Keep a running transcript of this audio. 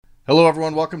Hello,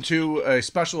 everyone. Welcome to a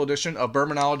special edition of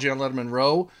Bermanology on Letterman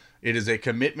Row. It is a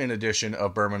commitment edition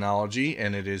of Bermanology,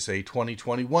 and it is a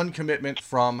 2021 commitment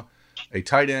from a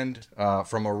tight end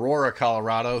from Aurora,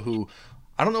 Colorado, who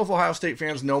I don't know if Ohio State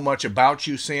fans know much about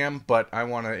you, Sam, but I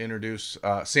want to introduce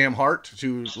Sam Hart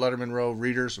to Letterman Row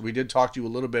readers. We did talk to you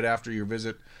a little bit after your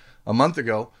visit a month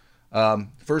ago.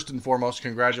 First and foremost,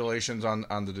 congratulations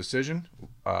on the decision.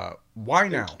 Why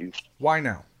now? Thank you. Why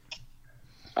now?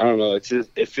 I don't know. It's just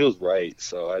it feels right.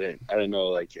 So I didn't know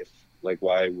like if like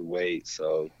why I would wait.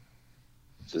 So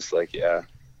just like yeah.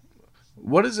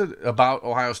 What is it about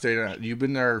Ohio State? You've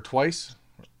been there twice.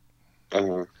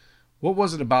 Uh-huh. What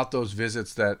was it about those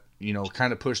visits that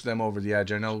kind of pushed them over the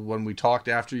edge? I know when we talked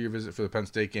after your visit for the Penn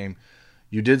State game,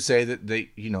 you did say that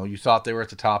you thought they were at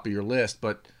the top of your list,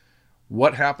 but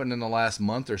what happened in the last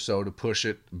month or so to push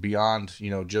it beyond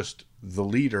just the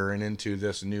leader and into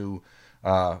this new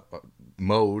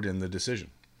mode in the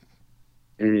decision?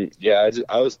 Yeah,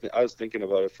 I was thinking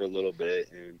about it for a little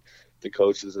bit, and the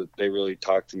coaches they really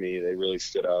talked to me. They really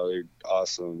stood out. They're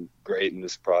awesome, great in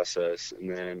this process.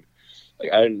 And then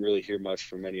like I didn't really hear much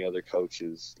from any other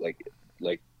coaches like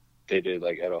they did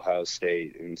like at Ohio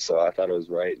State, and so I thought it was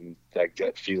right and that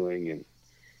gut feeling, and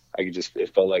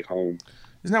it felt like home.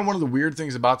 Isn't that one of the weird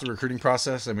things about the recruiting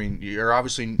process? I mean, you're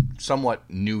obviously somewhat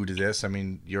new to this. I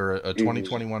mean, you're a Hmm.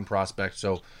 2021 prospect,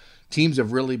 so teams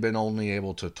have really been only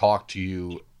able to talk to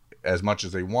you as much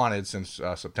as they wanted since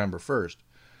September 1st.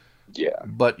 Yeah.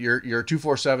 But your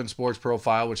 247 sports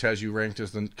profile, which has you ranked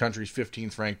as the country's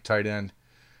 15th ranked tight end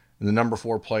and the number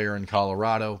 4 player in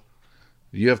Colorado,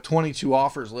 you have 22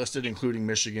 offers listed, including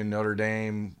Michigan, Notre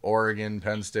Dame, Oregon,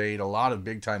 Penn State, a lot of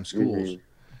big time schools. Hmm.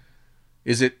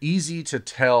 Is it easy to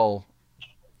tell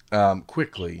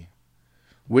quickly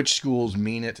which schools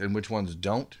mean it and which ones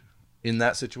don't in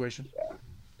that situation?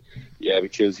 Yeah,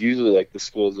 because usually like the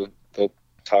schools they'll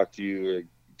talk to you or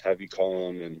have you call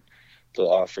them and they'll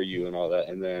offer you and all that,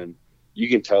 and then you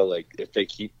can tell like if they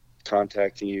keep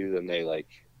contacting you, then they like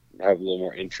have a little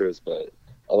more interest. But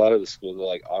a lot of the schools will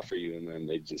like offer you, and then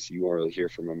you won't really hear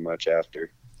from them much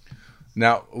after.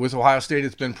 Now, with Ohio State,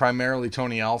 it's been primarily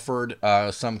Tony Alford,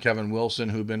 some Kevin Wilson,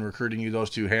 who've been recruiting you. Those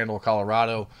two handle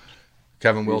Colorado.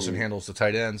 Kevin Wilson Hmm. handles the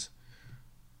tight ends.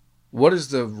 What is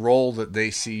the role that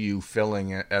they see you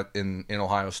filling in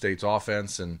Ohio State's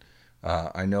offense? And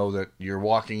I know that you're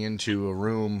walking into a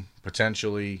room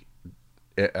potentially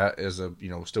as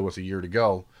still with a year to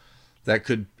go that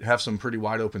could have some pretty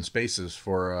wide open spaces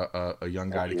for a young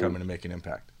guy to come in and make an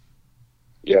impact.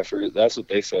 Yeah, for that's what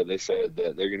they said. They said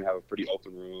that they're gonna have a pretty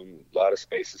open room, a lot of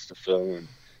spaces to fill, and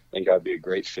I think I'd be a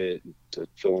great fit to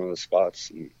fill one of the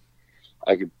spots. And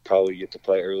I could probably get to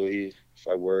play early if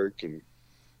I work, and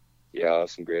yeah, I'll have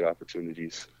some great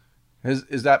opportunities.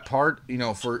 Is that part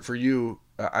for you?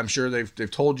 I'm sure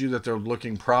they've told you that they're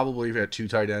looking probably at 2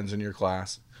 tight ends in your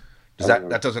class. Does Uh,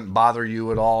 that doesn't bother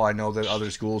you at all? I know that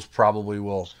other schools probably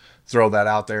will throw that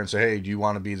out there and say, "Hey, do you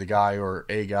want to be the guy or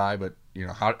a guy?" But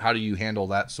how do you handle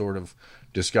that sort of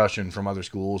discussion from other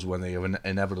schools when they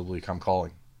inevitably come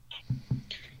calling?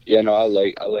 yeah, no, I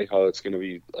like how it's gonna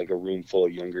be like a room full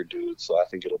of younger dudes, so I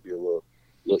think it'll be a little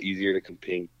easier to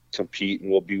compete,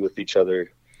 and we'll be with each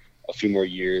other a few more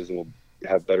years, and we'll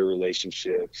have better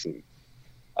relationships, and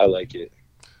I like it.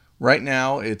 Right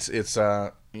now, it's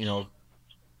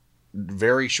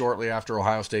very shortly after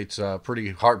Ohio State's pretty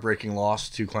heartbreaking loss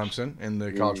to Clemson in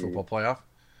the college Mm. football playoff.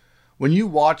 When you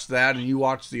watch that and you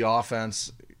watch the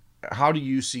offense, how do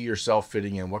you see yourself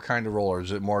fitting in? What kind of role? Or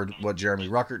is it more what Jeremy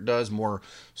Ruckert does, more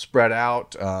spread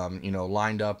out,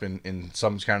 lined up in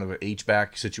some kind of an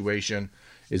H-back situation?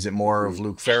 Is it more of Mhm.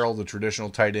 Luke Farrell, the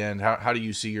traditional tight end? How do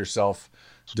you see yourself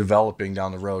developing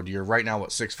down the road? You're right now,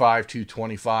 what, 6'5",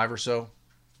 225 or so?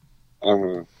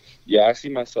 Uh-huh. Yeah, I see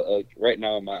myself like right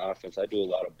now in my offense. I do a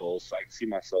lot of both. So I can see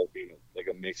myself being like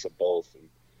a mix of both and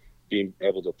being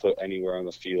able to put anywhere on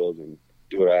the field and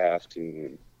do what I have to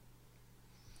and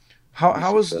How be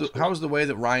how is the successful. how is the way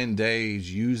that Ryan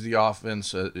Day's used the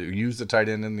offense, used the tight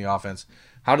end in the offense?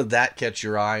 How did that catch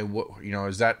your eye? What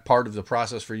is that part of the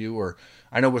process for you? Or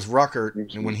I know with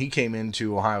Ruckert, Hmm. when he came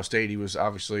into Ohio State, he was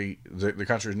obviously the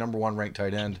country's number 1 ranked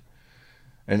tight end,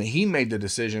 and he made the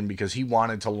decision because he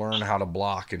wanted to learn how to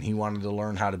block and he wanted to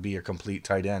learn how to be a complete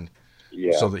tight end so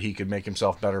Yeah, that he could make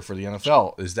himself better for the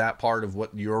NFL. Is that part of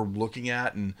what you're looking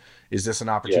at, and is this an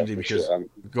yeah, opportunity? for Because sure.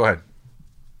 go ahead.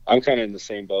 I'm kind of in the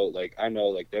same boat. Like I know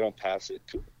like they don't pass it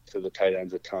to the tight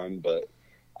ends a ton, but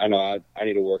I know I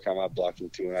need to work on my blocking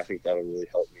too, and I think that'll really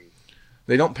help me.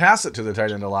 They don't pass it to the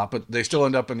tight end a lot, but they still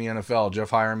end up in the NFL. Jeff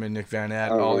Hireman, Nick Van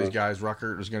Etten, all these Uh, guys.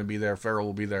 Ruckert is going to be there. Farrell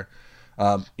will be there.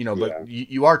 But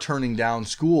you are turning down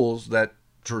schools that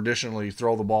traditionally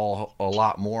throw the ball a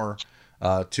lot more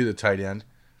to the tight end.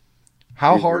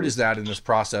 How hard is that in this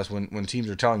process when teams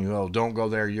are telling you, oh, don't go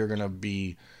there, you're going to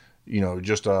be,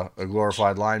 just a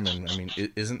glorified lineman? I mean,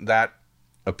 isn't that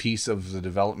a piece of the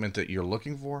development that you're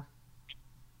looking for?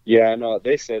 Yeah, I know.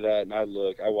 They say that, and I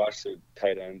watch their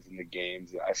tight ends in the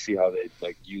games, and I see how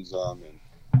they, use them, and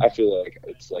I feel like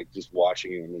it's, just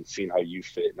watching them and seeing how you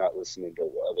fit, not listening to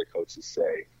what other coaches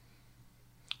say.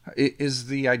 Is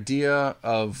the idea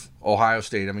of Ohio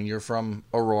State, I mean, you're from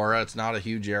Aurora. It's not a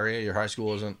huge area. Your high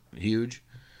school isn't huge.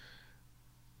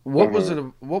 What was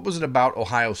it about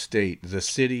Ohio State, the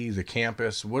city, the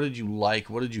campus? What did you like?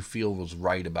 What did you feel was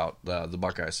right about the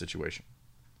Buckeyes situation?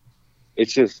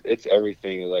 It's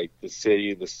everything. Like the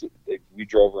city, we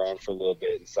drove around for a little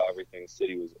bit and saw everything. The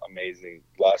city was amazing.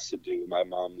 Lots to do. My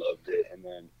mom loved it. And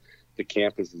then the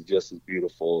campus is just as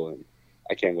beautiful, and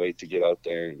I can't wait to get out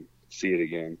there and see it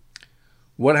again.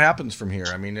 What happens from here?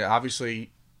 I mean,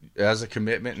 obviously, as a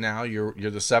commitment now, you're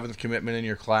the seventh commitment in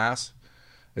your class.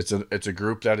 It's a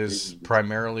group that is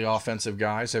primarily offensive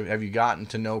guys. Have you gotten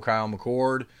to know Kyle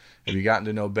McCord? Have you gotten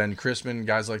to know Ben Chrisman,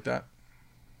 guys like that?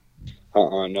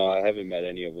 No, I haven't met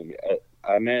any of them yet.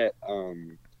 I met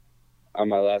on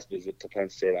my last visit to Penn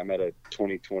State. I met a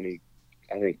 2020,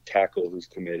 I think, tackle who's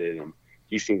committed, and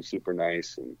he seems super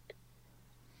nice. And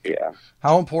yeah,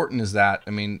 how important is that? I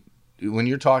mean, when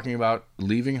you're talking about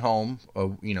leaving home,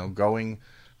 going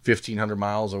 1,500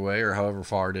 miles away or however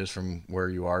far it is from where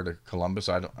you are to Columbus.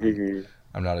 I'm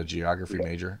not a geography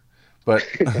major, but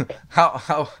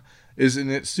how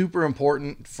isn't it super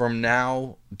important from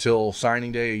now till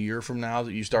signing day a year from now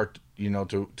that you start,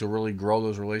 to really grow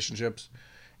those relationships?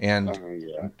 And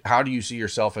how do you see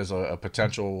yourself as a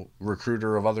potential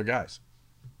recruiter of other guys?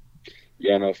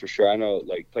 Yeah, no, for sure. I know,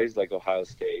 places like Ohio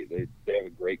State, they have a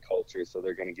great culture, so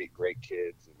they're going to get great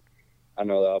kids. And I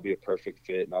know that I'll be a perfect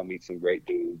fit, and I'll meet some great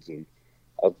dudes, and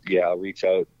I'll reach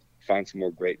out, find some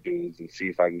more great dudes, and see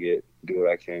if I can do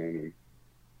what I can. And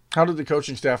how did the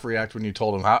coaching staff react when you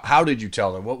told them? How did you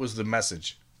tell them? What was the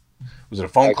message? Was it a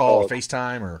phone call, a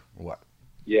FaceTime, or what?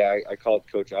 Yeah, I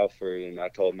called Coach Alford, and I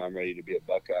told him I'm ready to be a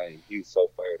Buckeye, and he was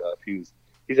so fired up. He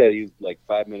said he was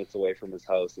 5 minutes away from his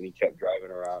house, and he kept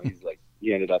driving around.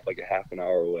 He ended up a half an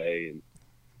hour away, and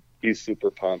he's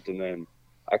super pumped. And then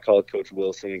I called Coach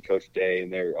Wilson and Coach Day,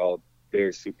 and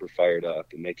they're super fired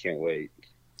up, and they can't wait.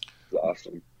 It's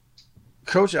awesome.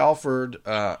 Coach Alford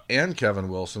and Kevin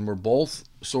Wilson were both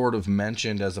sort of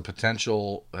mentioned as a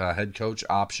potential head coach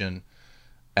option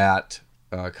at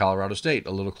Colorado State,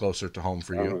 a little closer to home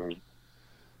for you.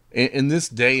 In this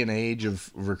day and age of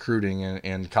recruiting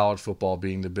and college football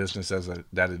being the business that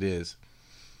it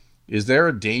is there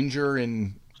a danger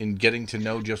in getting to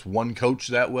know just one coach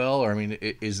that well? Or, I mean,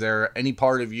 is there any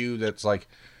part of you that's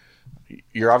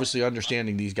you're obviously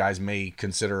understanding these guys may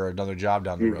consider another job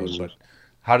down the road, but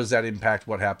how does that impact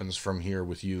what happens from here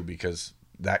with you? Because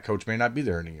that coach may not be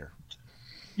there in a year.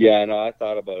 Yeah, no, I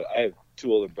thought about it. I have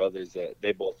two older brothers that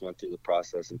they both went through the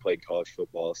process and played college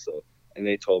football. And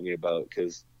they told me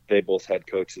because they both had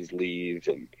coaches leave,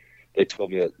 and they told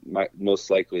me that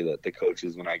most likely that the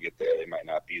coaches, when I get there, they might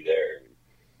not be there. And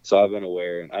so I've been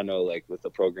aware, and I know with a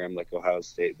program like Ohio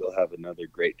State, they'll have another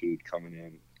great dude coming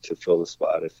in to fill the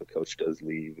spot if the coach does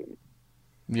leave.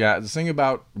 Yeah, the thing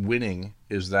about winning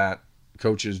is that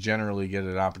coaches generally get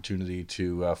an opportunity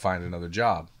to find another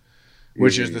job,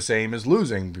 which is the same as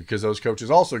losing, because those coaches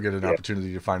also get an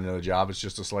opportunity to find another job. It's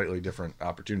just a slightly different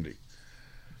opportunity.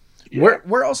 Yeah.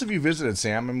 Where else have you visited,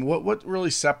 Sam? I mean, what really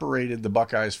separated the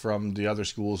Buckeyes from the other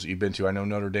schools that you've been to? I know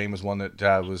Notre Dame was one that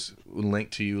was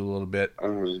linked to you a little bit.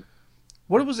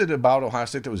 What was it about Ohio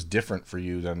State that was different for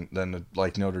you than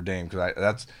Notre Dame? Because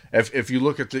that's if you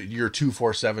look at your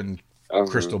 247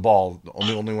 crystal ball,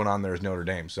 the only one on there is Notre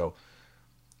Dame. So,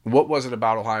 what was it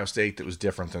about Ohio State that was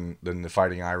different than the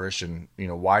Fighting Irish, and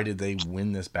why did they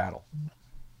win this battle?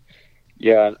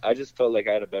 Yeah, I just felt like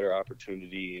I had a better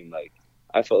opportunity, and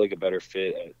I felt like a better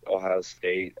fit at Ohio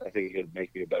State. I think it would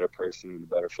make me a better person and a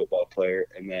better football player.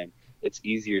 And then it's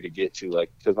easier to get to,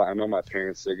 because I know my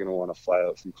parents, they're going to want to fly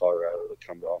out from Colorado to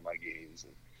come to all my games.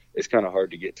 And it's kind of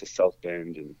hard to get to South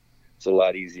Bend, and it's a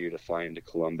lot easier to fly into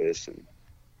Columbus. And,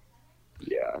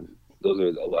 yeah, those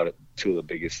are two of the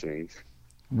biggest things.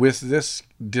 With this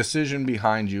decision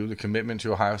behind you, the commitment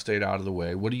to Ohio State out of the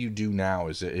way, what do you do now?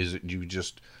 Is it you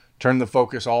just turn the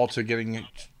focus all to getting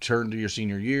turned to your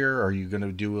senior year? Are you going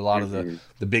to do a lot of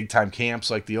the big time camps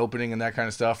like the opening and that kind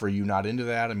of stuff? Are you not into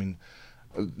that? I mean,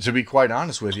 to be quite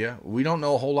honest with you, we don't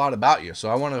know a whole lot about you. So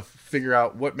I want to figure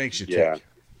out what makes you tick.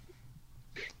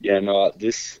 Yeah, no,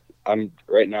 this I'm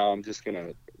right now. I'm just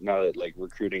gonna, now that like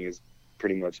recruiting is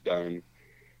pretty much done,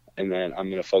 and then I'm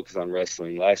gonna focus on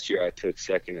wrestling. Last year I took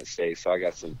second at state, so I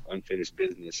got some unfinished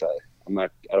business. I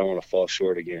don't want to fall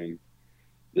short again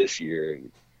this year,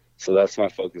 and so that's my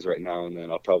focus right now. And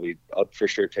then I'll for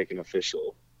sure take an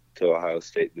official to Ohio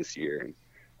State this year. And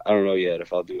I don't know yet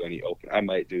if I'll do any open. I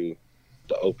might do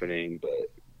the opening, but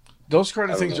those kind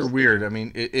I of don't things are know. weird. I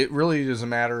mean, it really is a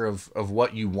matter of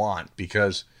what you want,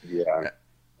 because Yeah.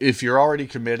 if you're already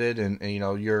committed and you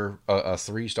know you're a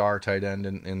 3-star tight end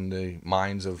in the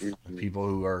minds of Mhm. people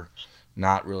who are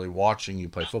not really watching you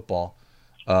play football,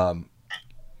 um,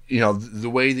 you know the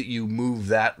way that you move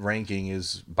that ranking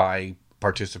is by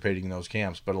participating in those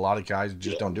camps. But a lot of guys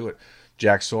just Yeah. don't do it.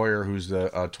 Jack Sawyer, who's the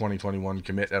 2021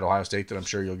 commit at Ohio State that I'm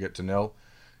sure you'll get to know,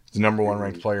 the number one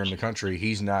ranked Mhm. player in the country.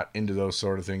 He's not into those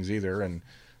sort of things either, and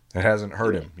it hasn't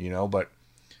hurt Yeah. him, you know. But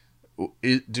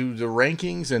do the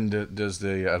rankings and does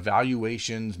the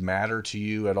evaluations matter to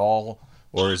you at all,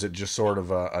 or is it just sort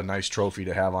of a nice trophy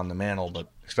to have on the mantle? But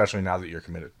especially now that you're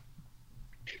committed.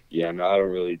 Yeah. No,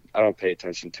 I don't pay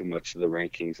attention too much to the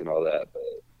rankings and all that. But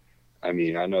I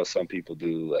mean, I know some people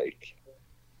do, like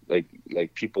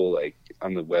people like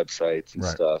on the websites and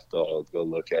Right. stuff. They'll go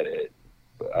look at it,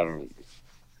 but I don't.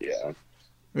 Yeah.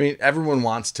 I mean, everyone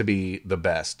wants to be the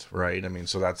best, right? I mean,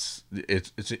 so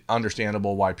it's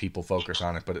understandable why people focus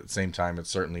on it, but at the same time, it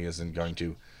certainly isn't going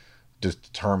to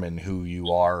determine who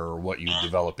you are or what you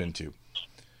develop into.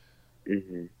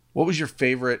 Hmm. What was your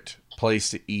favorite place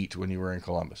to eat when you were in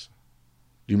Columbus?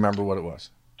 Do you remember what it was?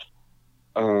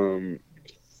 Um,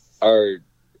 our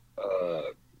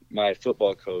my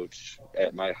football coach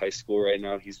at my high school right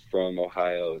now, he's from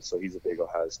Ohio, so he's a big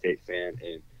Ohio State fan,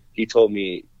 and he told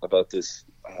me about this.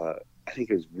 I think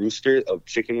it was Rooster, a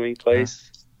chicken wing Uh-huh.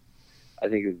 place. I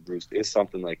think it was Rooster. It's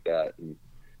something like that, and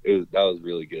that was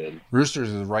really good. Roosters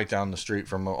is right down the street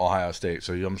from Ohio State,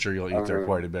 so I'm sure you'll eat there Uh,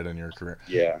 quite a bit in your career.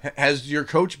 yeah, Has your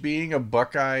coach being a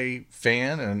Buckeye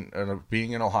fan and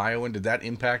being an Ohioan, did that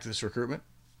impact this recruitment?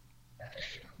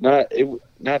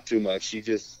 not too much.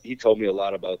 He told me a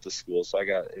lot about the school, so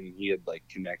and he had like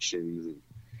connections, and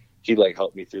he like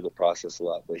helped me through the process a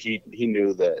lot. But he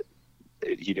knew that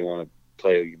he didn't want to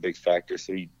play a big factor,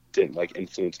 so he didn't like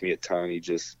influence me a ton.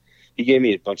 He gave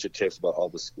me a bunch of tips about all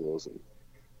the schools, and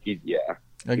he was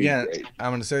Again, great.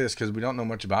 I'm going to say this because we don't know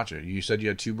much about you. You said you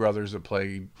had two brothers that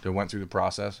went through the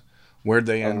process. Where'd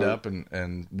they end Uh-huh. up,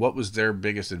 and what was their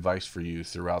biggest advice for you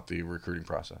throughout the recruiting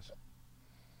process?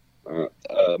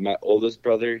 My oldest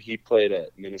brother, he played at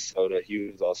Minnesota. He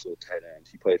was also a tight end.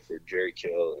 He played for Jerry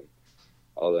Kill and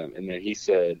all them. And then he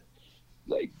said,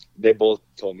 like, they both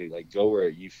told me, like, go where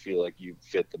you feel like you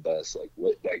fit the best. Like,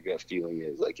 what that gut feeling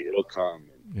is. Like, it'll come,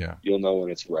 and Yeah. you'll know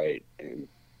when it's right. And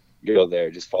you go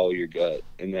there, just follow your gut.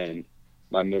 And then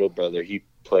my middle brother, he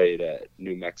played at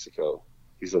New Mexico.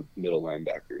 He's a middle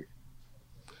linebacker.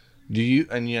 Do you?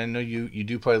 And yeah, I know you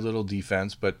do play a little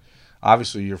defense, but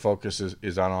obviously your focus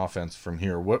is on offense from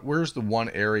here. Where's the one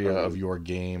area of Um, your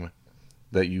game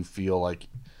that you feel like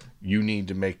you need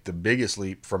to make the biggest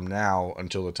leap from now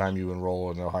until the time you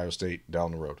enroll in Ohio State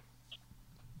down the road?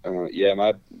 yeah,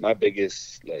 my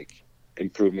biggest like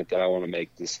improvement that I want to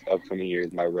make this upcoming year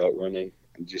is my route running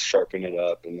and just sharpen it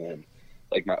up, and then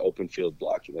like my open field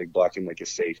blocking like a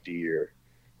safety or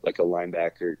like a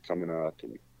linebacker coming up,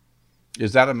 and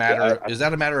Is that a yeah, matter? Is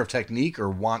that a matter of technique or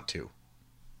want to?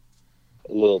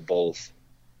 a little both.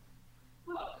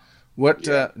 What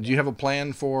Yeah. do you have a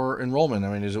plan for enrollment?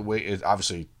 I mean, is it wait? Is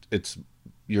obviously it's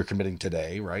you're committing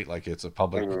today, right? Like it's a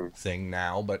public Uh, thing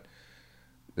now, but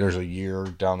there's a year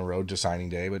down the road to signing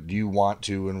day. But do you want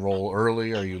to enroll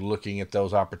early? Are you looking at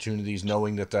those opportunities,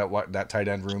 knowing that tight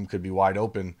end room could be wide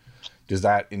open? Does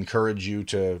that encourage you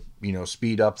to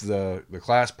speed up the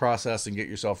class process and get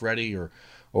yourself ready,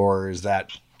 or is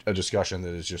that a discussion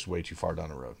that is just way too far down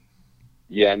the road?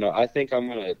 yeah, no, I don't think I'm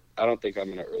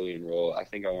gonna early enroll. I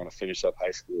think I want to finish up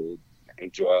high school,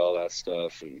 enjoy all that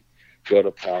stuff, and go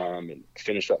to prom and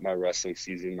finish up my wrestling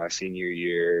season my senior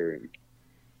year, and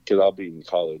because I'll be in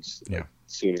college Yeah. like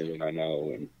sooner than I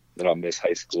know, and then I'll miss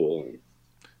high school, and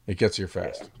It gets here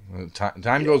yeah, fast.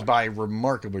 Time goes yeah. by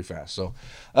remarkably fast. So,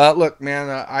 look, man,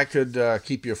 I could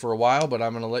keep you for a while, but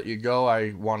I'm going to let you go.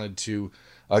 I wanted to,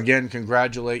 again,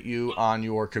 congratulate you on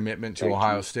your commitment to Thank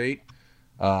Ohio you. State.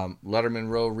 Letterman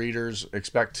Row readers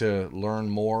expect to learn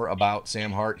more about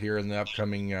Sam Hart here in the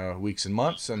upcoming weeks and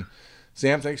months. And,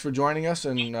 Sam, thanks for joining us,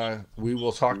 and we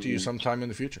will talk to you Hmm. sometime in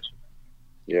the future.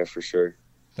 Yeah, for sure.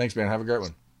 Thanks, man. Have a great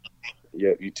one.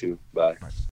 Yeah, you too. Bye. Bye.